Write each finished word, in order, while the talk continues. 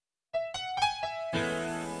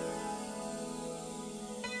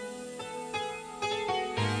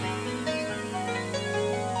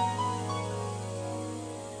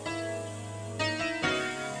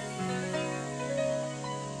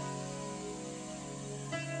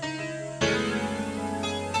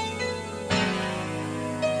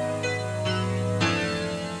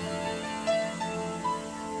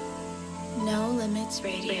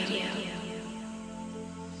Radio.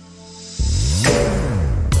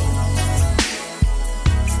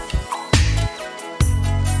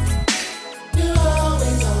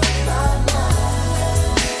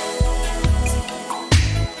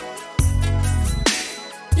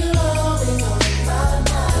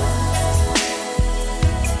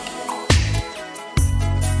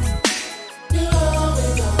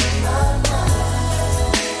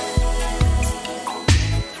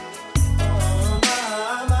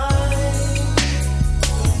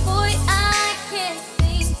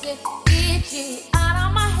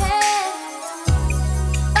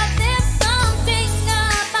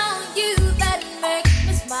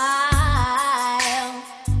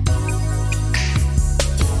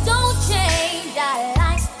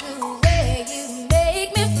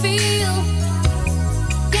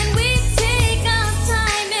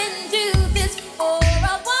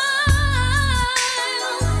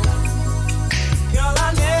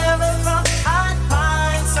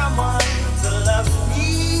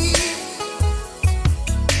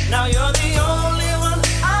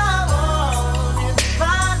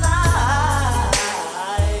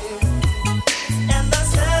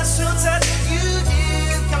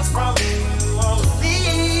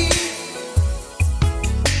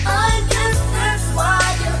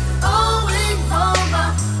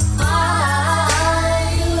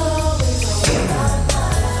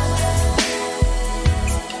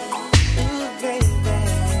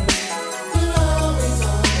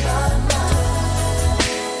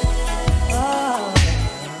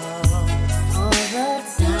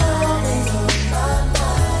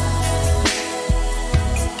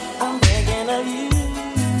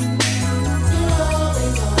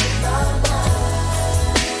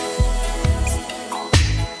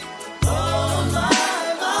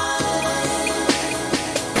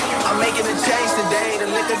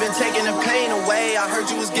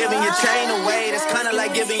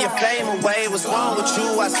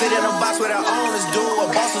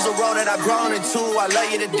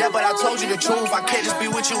 But I told you the truth, I can't just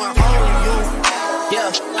be with you and only you.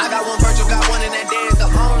 Yeah, I got one Virgil, got one, and that day is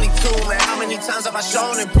the only two, man. How many times have I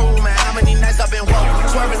shown improvement? How many nights I've been woke,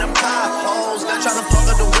 swerving the potholes, not trying to fuck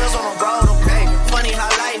up the wheels on the road, okay? Funny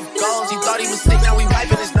how life goes, he thought he was sick, now we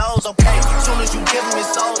wiping his nose, okay? Soon as you give him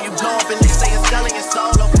his soul, you blow up and they say it's selling his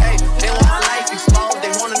soul, okay? They want my life exposed,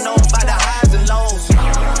 they wanna know about the highs and lows.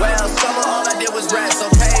 Well, summer all I did was rest,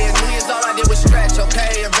 okay? And New Year's all I did was stretch,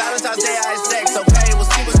 okay? And Valentine's Day I had sex, okay? We'll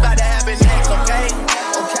see what's about to happen next, okay?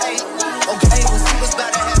 Okay, okay, we'll see what's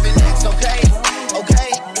about to happen next, okay? Okay,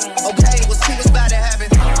 okay, we'll see what's about to happen.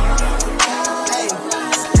 Hey,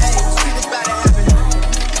 hey, we'll see what's about to happen.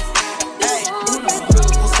 Hey,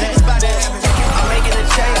 we'll see what's about to happen. I'm making a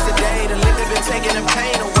change today, the liquor been taking the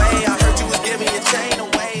pain away. I heard you was giving your chain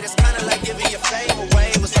away, that's kinda like giving your fame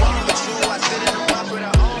away. What's wrong with you? I sit in the box with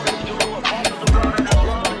I only do.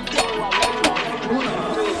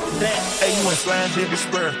 Hey, you went flying to the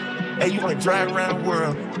square. Hey, you went drive around the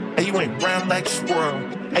world. Hey, you went brown like a squirrel.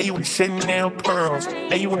 Hey, you went sitting down pearls.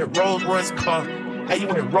 Hey, you went Rolls Royce car. Hey, you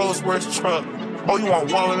went Rolls Royce truck. Oh, you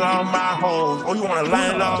want wallet all my hoes. Oh, you want to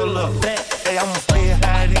line it all up. Hey, I'm gonna play it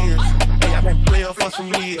how it is. Hey, I've been playing for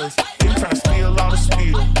some years. Hey, you trying to steal all the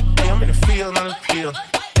spill. Hey, I'm in the field on the pill.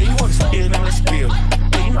 Hey, you want to steal on the spill.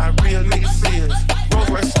 Hey, you my real nigga serious. Rolls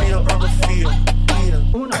Royce still on the field.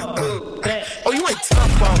 Yeah. Oh, you ain't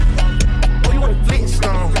tough on. Oh, you ain't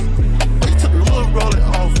Flintstone. Oh, you took the little roller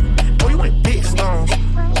off. Oh, you ain't big stones.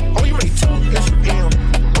 Oh, you ain't 2 Instagram.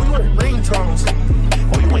 Oh, you ain't ringtones.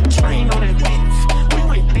 Oh, you ain't train on that bitch. Oh, you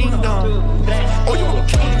ain't ding dong. Oh, you ain't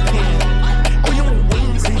kingpin. Oh, you ain't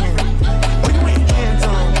wings in. Oh, you ain't hands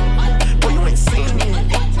on. Oh, you ain't singing.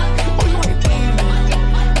 Oh, you ain't demon.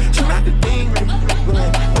 You not the demon.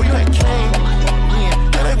 Oh, you ain't king. Yeah,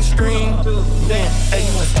 that ain't stream. Damn. Hey,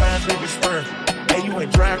 you went flying through the spur. Hey, you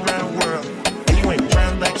went drive around the world. Hey, you went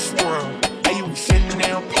brown like a squirrel. Hey, you went sitting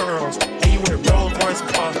down pearls. Hey, you went Rolls Royce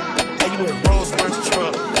car. Hey, you went Rolls Royce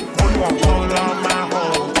truck. Oh, you want hold all my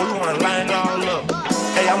hoes. Oh, you want to line it all up.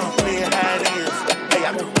 Hey, I'm gonna play it how it is. Hey,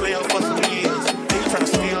 I've been playing for some years. Hey, you trying to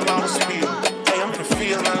steal all the spill. Hey, I'm in the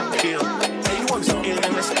field on the pill. Hey, you want to steal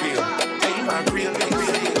in the spill. Hey, you my real nigga.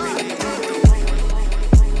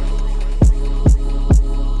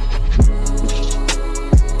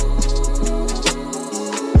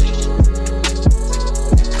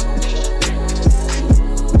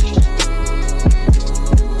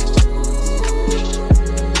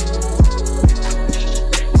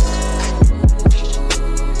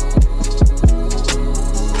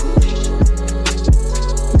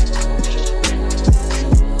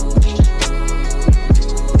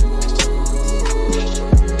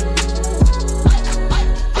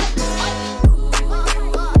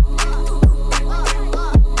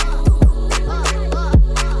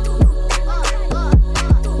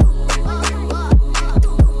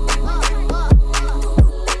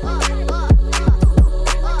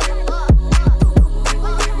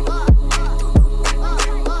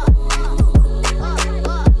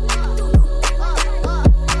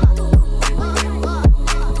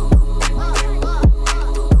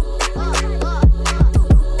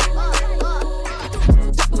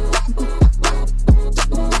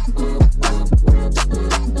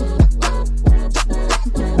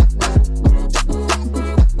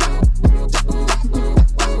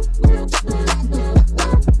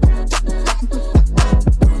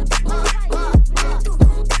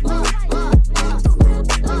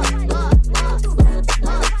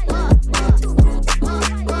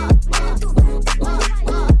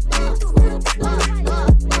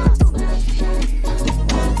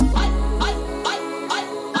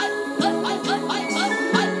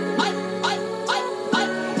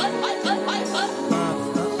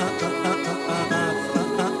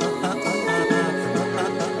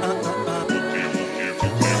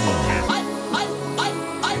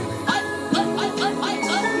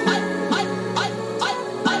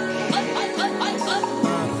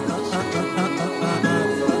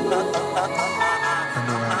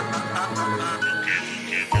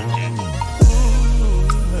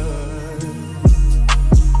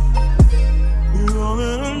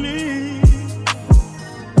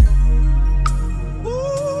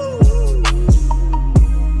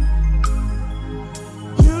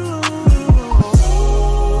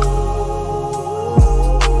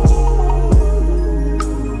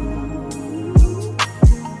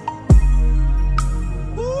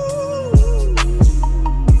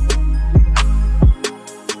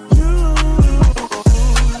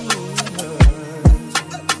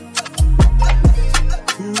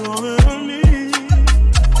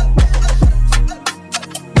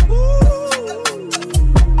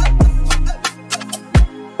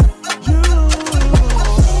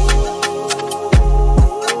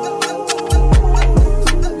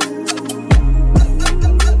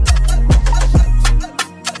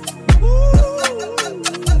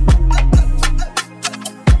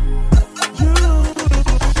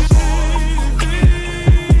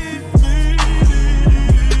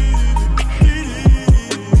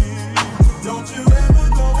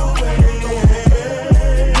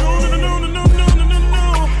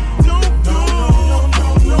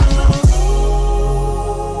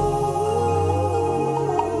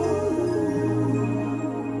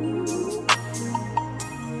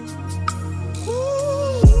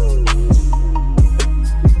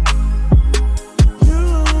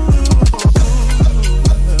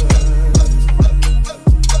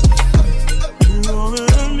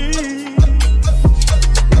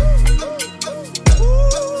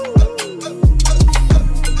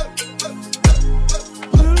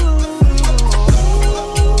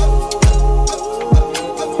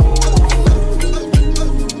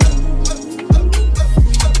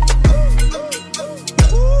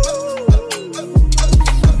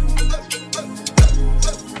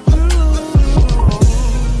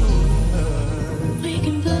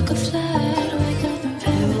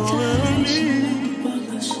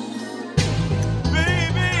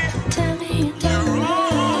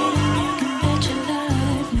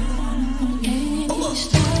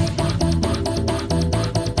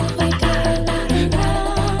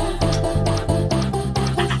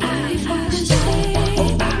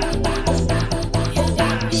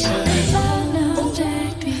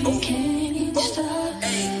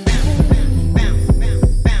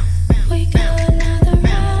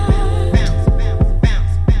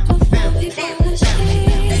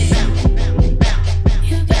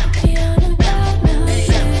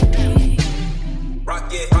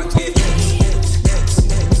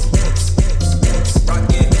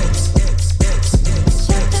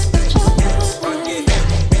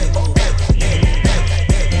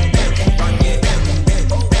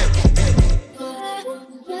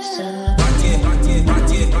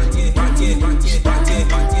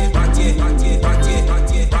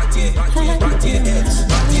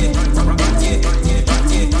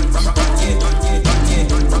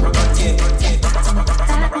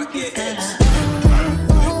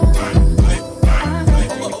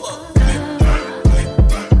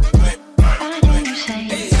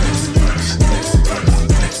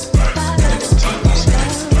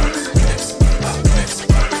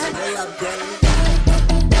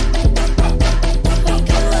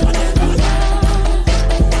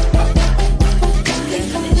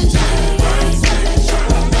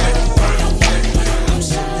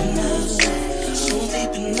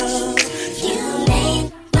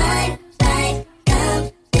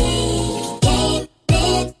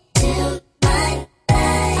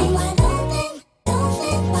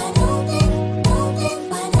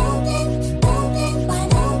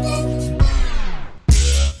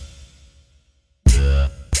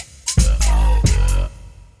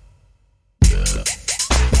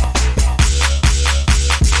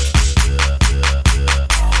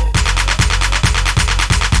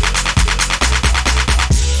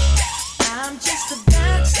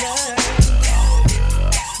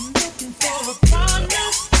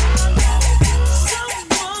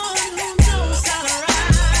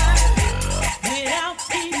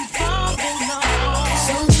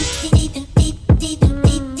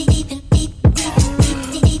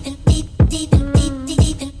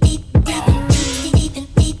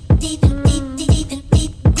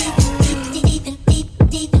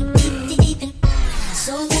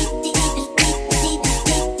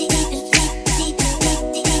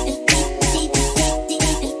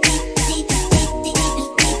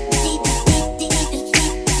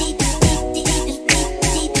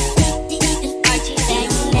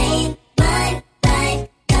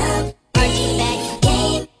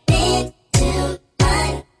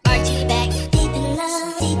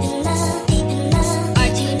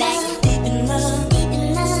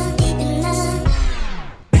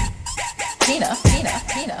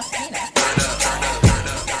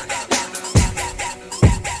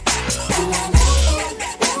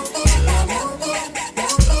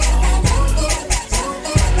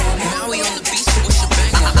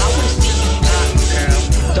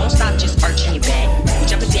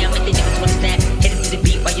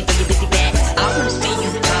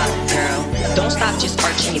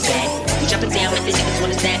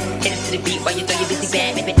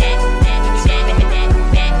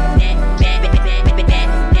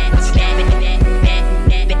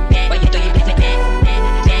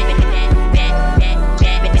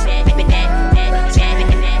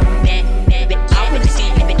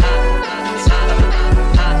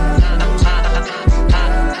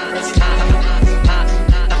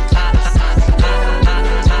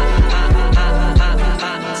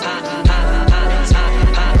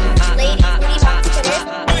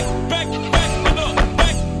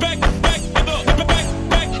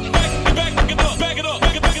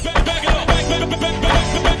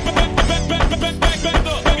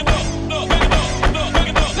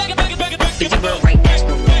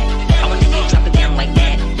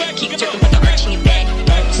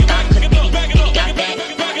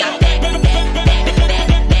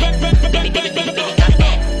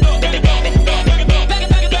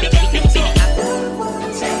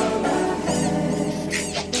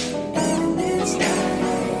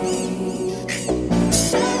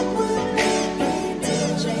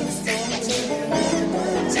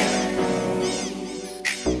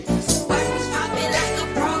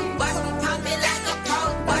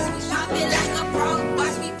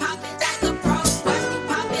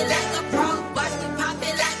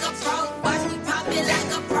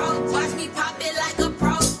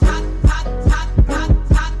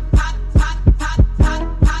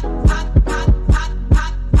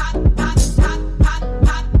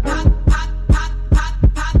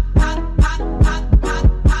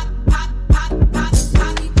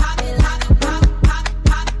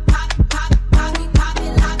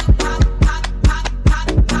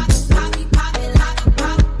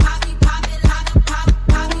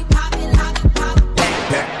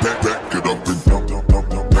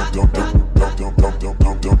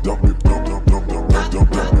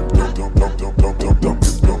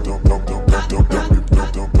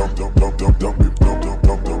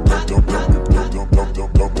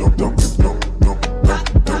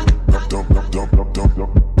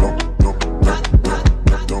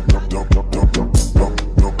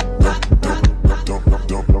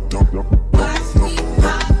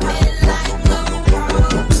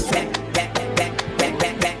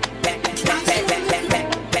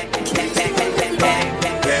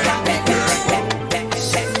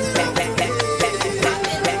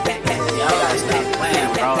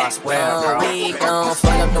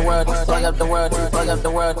 world, fuck up the world, fuck up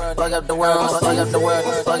the world, fuck up the world, fuck up the world,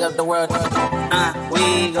 fuck up the world.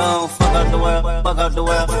 We gon' fuck up the world, fuck up the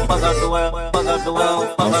world, fuck up the world, fuck up the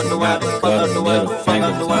world, fuck up the world, fuck up the world, fuck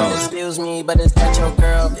up the world. Excuse me, but is that your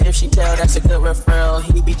girl? If she tell, that's a good referral.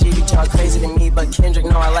 He BGB talk crazy to me, but Kendrick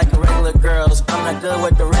know I like the regular girls. I'm not good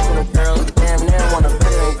with the regular girls. Damn, near want a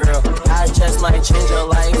veteran girl. I just might change your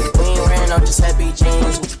life. We ain't wearing no just happy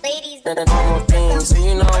jeans. Ladies, the normal things. So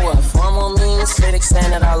you know what formal means? To the extent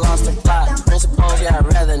that I lost the plot. Principles, yeah, I'd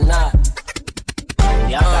rather not.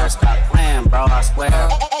 Y'all gotta stop playing, bro, I swear.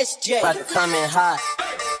 SJ, about to come in hot.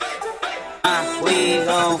 We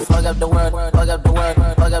gon' fuck up the world, fuck up the world,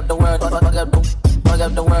 fuck up the world, fuck up the world, fuck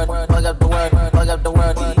up the world, fuck up the world, fuck up the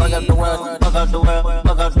world, fuck up the world, fuck up the world,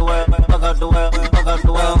 fuck up the world, fuck up the world, fuck up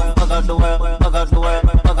the world, fuck up the world, fuck up the world,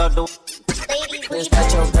 fuck up the world. Is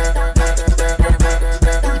that your girl?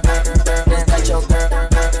 Is that your girl?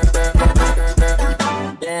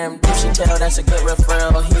 Damn, if she tell, that's a good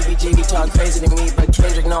referral. He BGB talk crazy to me, but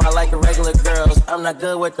Kendrick know I like the regular girls. I'm not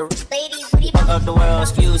good with the ladies. Fuck up the world,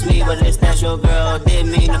 excuse me, but it's that your girl.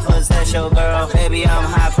 Didn't mean to possess your girl. Baby, I'm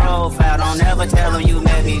high profile. Don't ever tell them you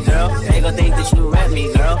met me, girl. They gon' think that you rep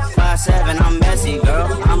me, girl. 5'7", I'm messy, girl.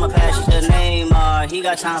 I'm a passion to Neymar. He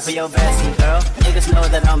got time for your bestie, girl. Niggas know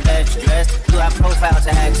that I'm best dressed. You got profile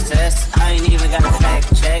to access. I ain't even got a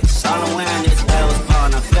fact check. All I'm wearing is Wells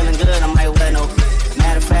Bond. I'm feeling good, I might wear no.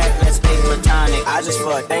 Matter of fact, let's stay platonic. I just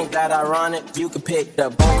fuck, ain't that ironic? You could pick the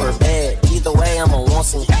bunk or bed. Either way, I'ma want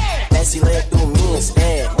some messy leg through me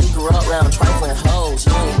instead. We grew up around trifling hoes.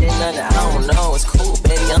 You ain't did nothing, I don't know. It's cool,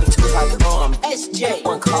 baby, I'm too hot to know. I'm SJ,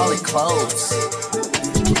 one call it close.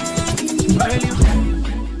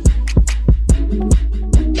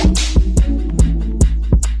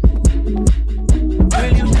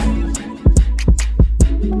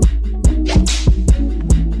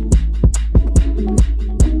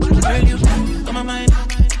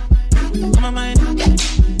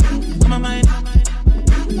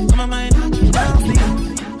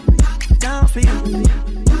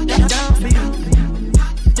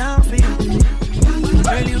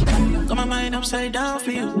 Upside down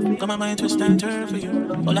for you. Got my mind twist and turn for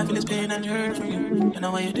you. All I feel is pain and hurt from you. I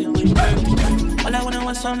know why you did what you hurt. All I wanna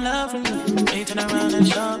was some love from you. Waiting around and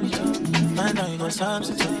show me too. Find out you got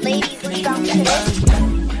substitute. Ladies, can we even found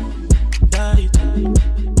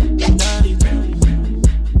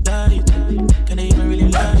can they even really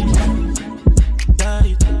love you?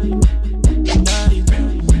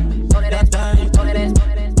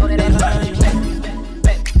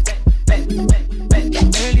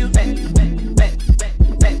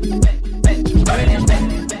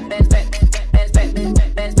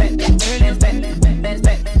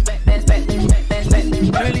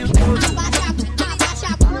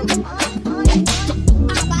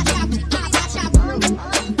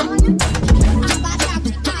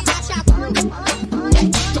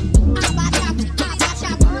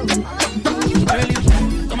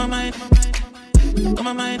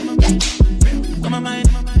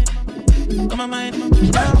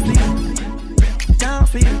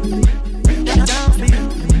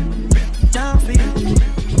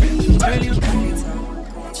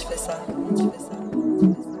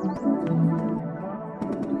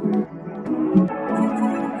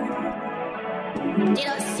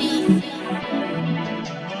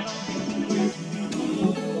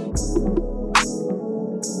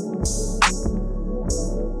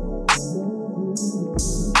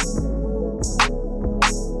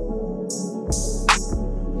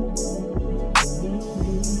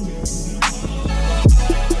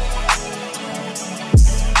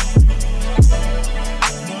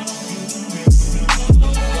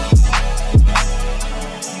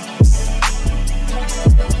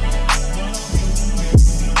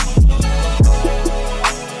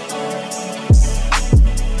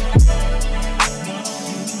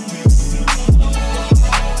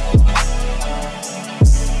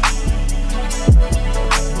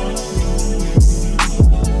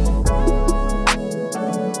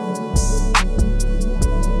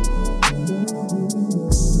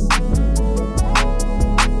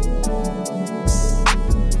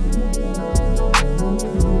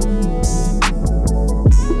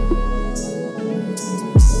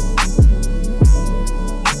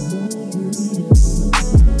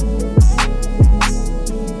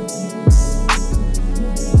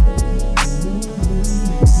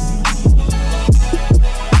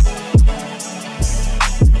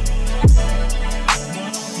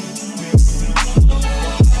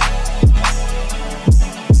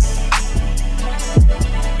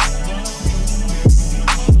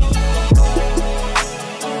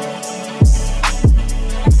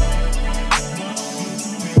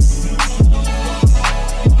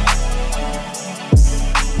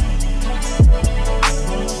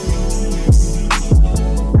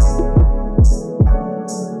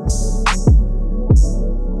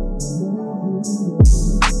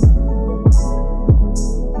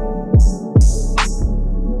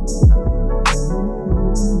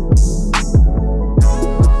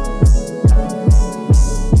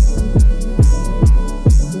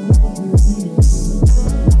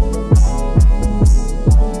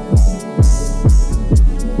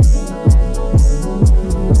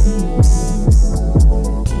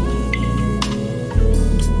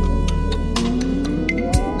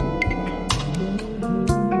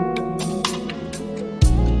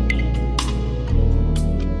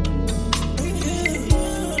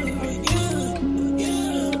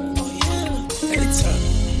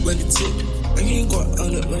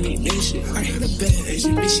 I had a bad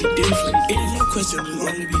Asian bitch, she different. It ain't no question, we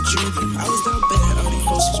only be driven. I was down bad, all these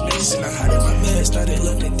folks was missing. I hid in my bed, started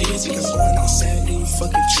loving dizzy. I'm going outside, you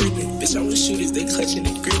fucking tripping. Bitch, I'm with shooters, they clutching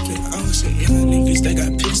and gripping. I don't say young niggas, they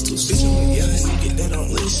got pistols. Bitch, I'm a young nigga that don't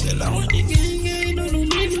listen. I want the gang, no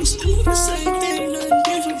niggas. Still the same thing, nothing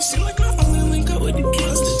different. Seem like I only link up with the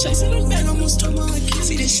killers. Still chasing them back, almost told me like kids.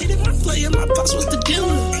 See this shit in my play, and my pops was the dealer.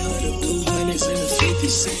 I got the blue hundreds and the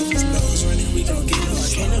 50s. His nose running, we gon' get it. I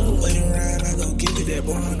can't never wait around, I gon' give it that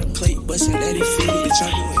boy on the plate. Bustin' that it fit, bitch,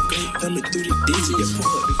 I'm doing great. Thumbing through the dizzy, I pull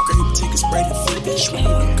up the grape, take a spray to flip it. Swing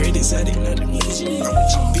the greatest addict, nothing easy. I'm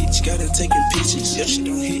with your bitch, got her taking pictures. Your shit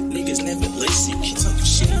don't hit, niggas never lacy. Keep talking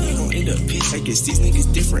shit, you gon' end up pissed. I guess these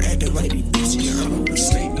niggas different, acting like they busy. I'm a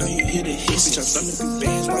mistake, now you hear the hits. Bitch, I'm thumbing through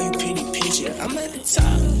bands while you penny pinching. I'm at the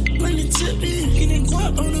top, money tipping, getting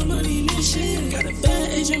guap on the money mission. Got a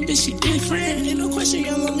bad Asian bitch, she different. Ain't no question,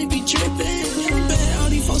 y'all let me be dripping. I'm bad, all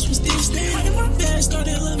these folks was distant. I in my bed,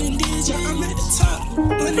 started loving DJ. I'm at the top,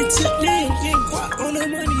 money tipping, getting guap on the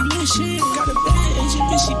money mission. Got a bad Asian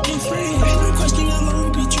bitch, she different. Ain't no question, y'all let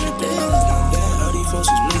me be dripping. I'm bad, all these folks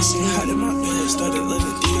was missing. I in my bed, started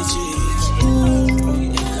loving DJs.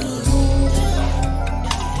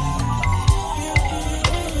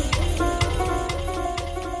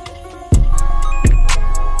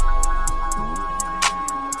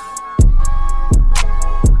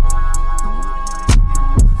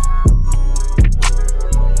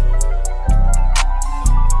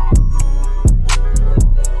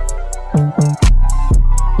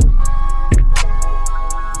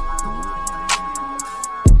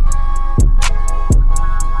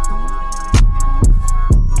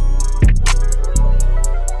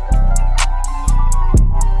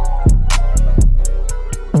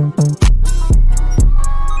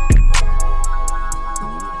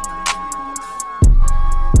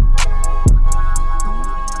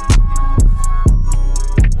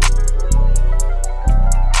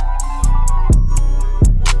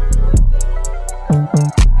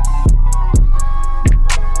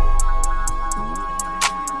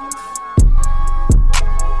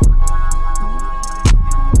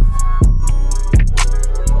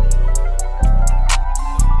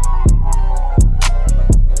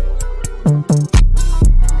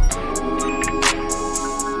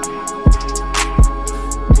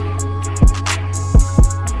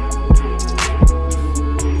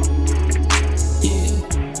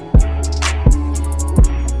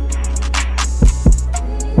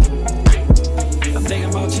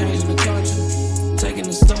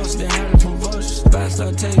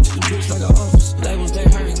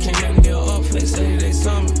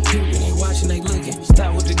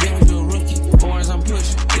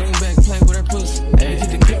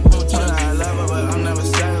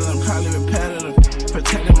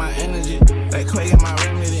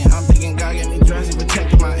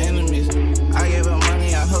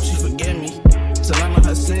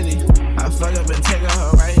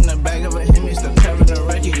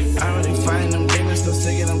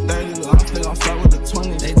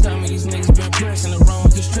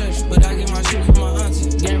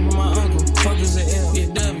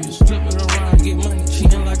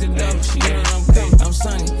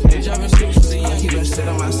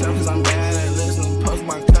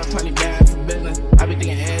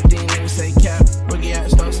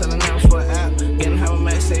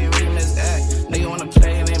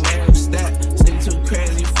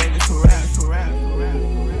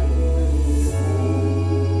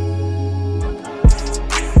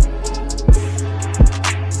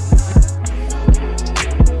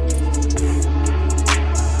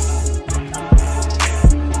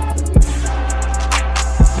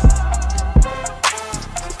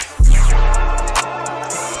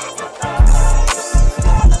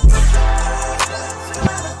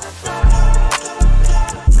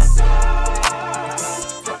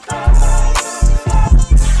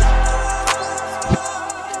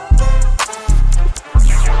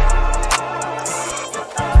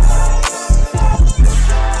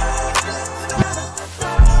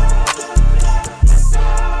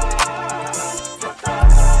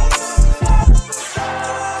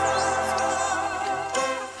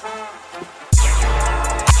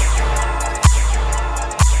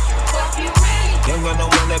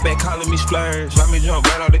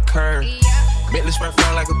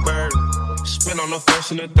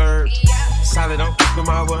 And the third, solid, I'm keeping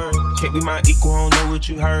my word. Can't be my equal, I don't know what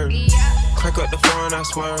you heard. Crack up the phone, I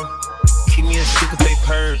swear. Keep me a stick if they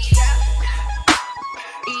purge.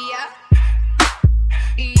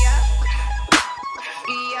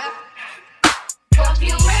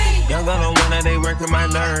 Young gun on one that they working my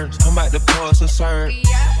nerves. I'm about to pause a serve.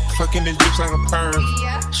 Fucking this bitch like a perm.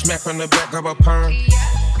 Smack on the back of a perm.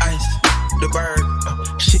 Ice, the bird.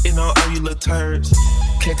 Shitting on all you little turds.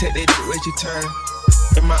 Can't take that dick, wait your turn.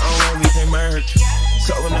 In my own way, we can merge.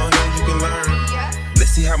 So with no names you can learn.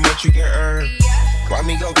 Let's see how much you can earn. Why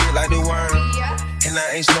me go get like the worm? And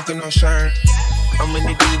I ain't smoking no shirt. I'm in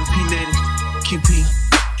the DP lady. QP.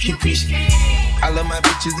 I love my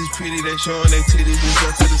bitches, it's pretty. They showing their titties and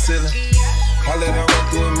stuff to the ceiling. I let her run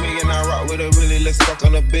through a million. I rock with her really, let's fuck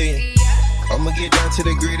on a billion. I'ma get down to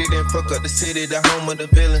the gritty, then fuck up the city, the home of the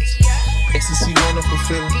villains. Ecstasy wonderful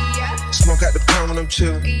feeling. Smoke out the pound when I'm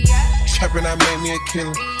chillin'. Trappin', I made me a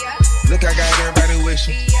killer. Look, I got everybody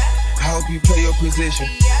wishing. I hope you play your position.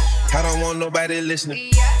 I don't want nobody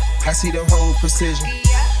listening. I see them whole precision.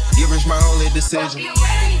 Give us my only decision.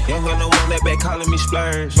 Young girl, no one that back calling me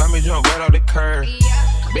splurge. Ride me jump right off the curb.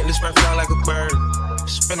 Bend the spread fly like a bird.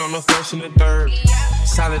 Spin on the first and the third.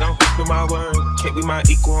 Solid, I'm keeping my word. Can't be my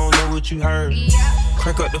equal, I don't know what you heard.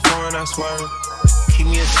 Crank up the phone, I swear. Keep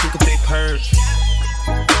me a stick if they purge.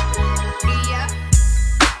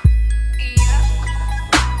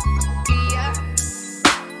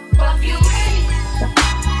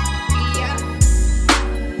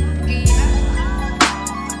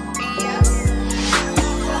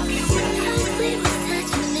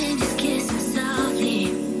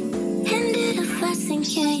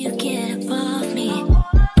 Can you get above me?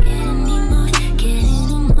 Getting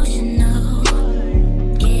emotional.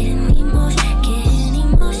 Getting emotional.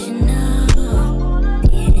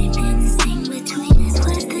 Getting instinct between us.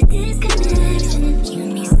 What's the disconnection? Give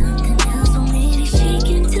me something else, or maybe she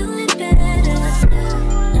can do it better.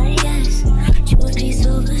 Like yes, you would be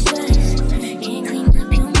so stressed. Can't clean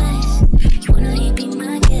up your mess. You wanna be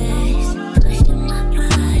my guest. Pushing my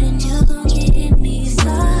pride and you gon' get me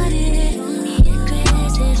started.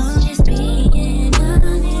 I'm just being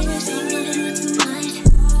honest. Too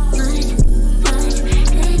much.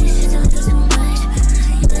 Hey, this is all too much.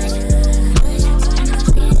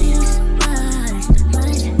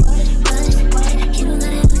 You know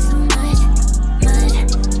that it was so much.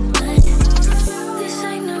 This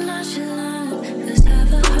ain't no nonchalant. Let's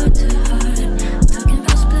have a heart to heart. Talking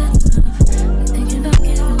about splitting up. Thinking about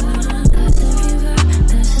giving up.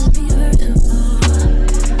 That's a reversible.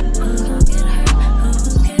 Who gon' get hurt?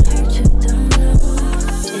 You don't know.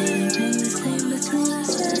 Anything the same between us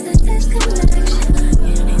was the disconnection.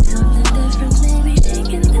 You need something different, maybe she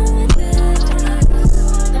can do it better.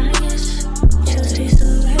 I guess, just be so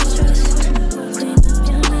restless. Clean up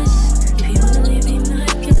your mess, if you only be my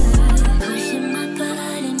guest. Pushing my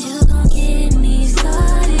pride and you gon' get me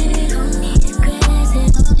started. Don't need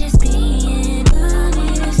aggressive, I'm just being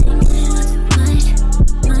honest. Ain't too much.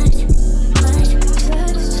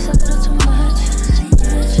 Said it's just a little too much.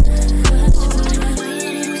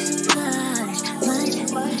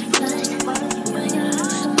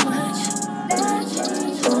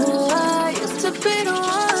 I used to be the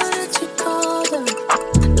one that you called her.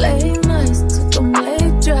 Late nights, took them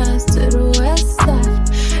late drives to the west side.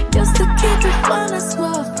 Used to keep it fun, that's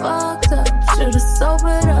why I fucked up. Should've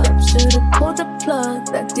sobered up, should've pulled the plug.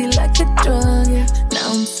 That D like a drug, yeah.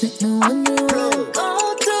 Now I'm sitting wondering what I'm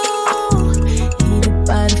gon' do. Heated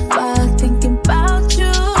by the fire, thinking about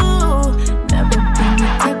you. Never been the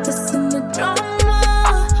type that's in the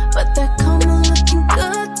drama, but that karma looking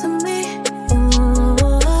good to me. Ooh,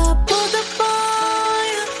 I pulled up on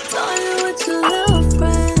you, told you with your little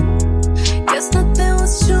friend. Guess nothing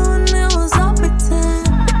was true and it was all pretend.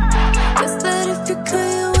 Guess that if you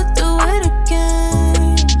could, you would do it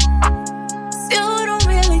again. Still don't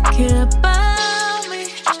really care about me.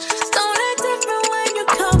 Don't act different when you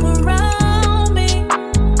come around me.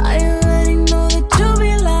 I already know that you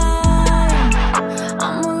be lying.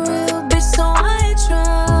 I'm a real bitch, so I ain't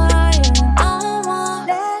trying. No more.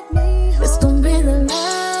 This gon' be the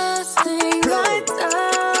last thing I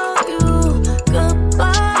tell you.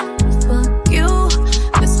 Goodbye, fuck you.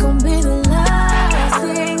 This gon' be the last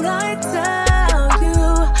thing I tell you.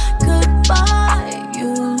 Goodbye, you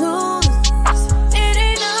lose. It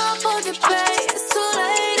ain't up for debate. It's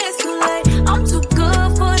too late. I'm too good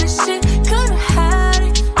for this shit. Could've had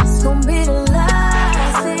it. This gon' be the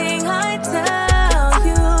last thing I tell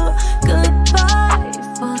you. Goodbye,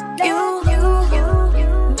 fuck you.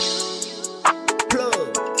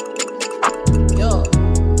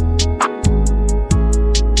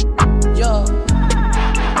 Yo.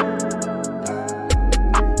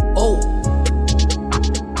 Oh.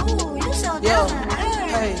 Ooh, you so Yo, down.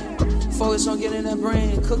 hey, focus on getting that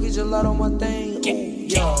brain. Cookie gelato on my thing. Ooh,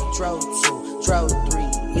 yeah, Drought 2, Drought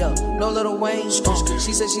 3. yeah, no Lil Wayne.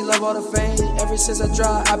 She said she love all the fame. Ever since I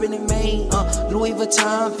dropped, I've been in Maine. Louis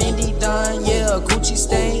Vuitton, Fendi done, yeah, Gucci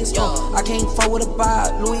stains. I can't fuck with a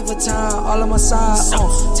bot, Louis Vuitton, all on my side.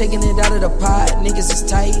 Taking it out of the pot, niggas is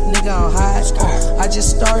tight, nigga on high. I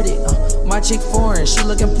just started, my chick foreign, she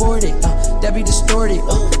look imported. That be distorted,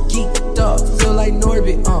 geeked up, feel like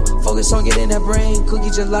Norbit. Focus on getting that brain, cookie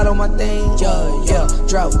gelato my thing. Yeah,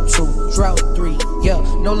 Drought 2, Drought 3, yeah,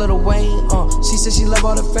 no Lil Wayne. She said she love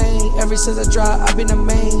all the fame. Ever since I dropped, I've been the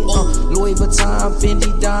main. Louis Vuitton, Fendi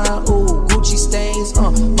Don, ooh, Gucci stains.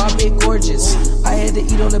 My bitch gorgeous. I had to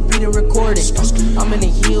eat on the beat and record it. I'm in the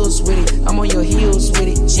heels with it. I'm on your heels with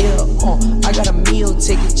it. Yeah, I got a meal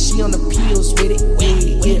ticket. She on the peels with it.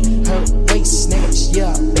 Yeah, her waist snatch.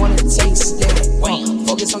 Yeah, wanna taste that.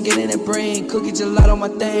 Focus on getting that brain. Cookie gelato my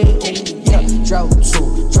thing. Yeah, Drought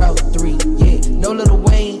 2, Drought 3. Yeah, no Lil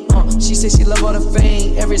Wayne. She said she love all the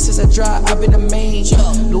fame. Ever since I dropped, I've been the main.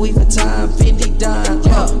 Louis Vuitton, Fendi Don,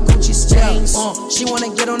 Gucci stains. She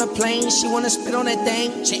wanna get on a plane. She wanna spit on that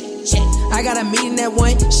thing. I got a meeting at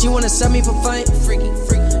 1. She wanna sub me for fun. Freaky.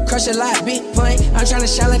 Crush a lot, big pint. I'm tryna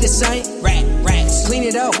shine like the sun. Racks. Clean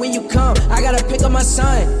it up when you come. I gotta pick up my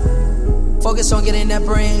son. Focus on getting that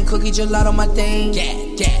brain. Cookie gelato my thing.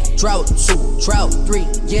 Yeah. Drought 2, Drought 3.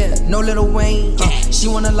 Yeah, no Lil Wayne. She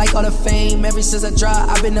wanna like all the fame. Ever since I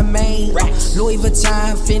dropped, I've been the main. Louis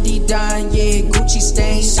Vuitton, Fendi Don, yeah, Gucci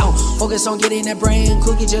stains. Focus on getting that brain.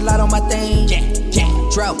 Cookie gelato my thing. Yeah.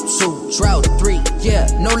 Drought 2, Drought 3. Yeah,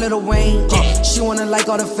 no Lil Wayne. She wanna like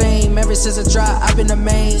all the fame. Ever since I dropped, I've been the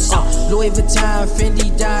main. Louis Vuitton,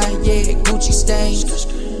 Fendi Don, yeah, Gucci stains.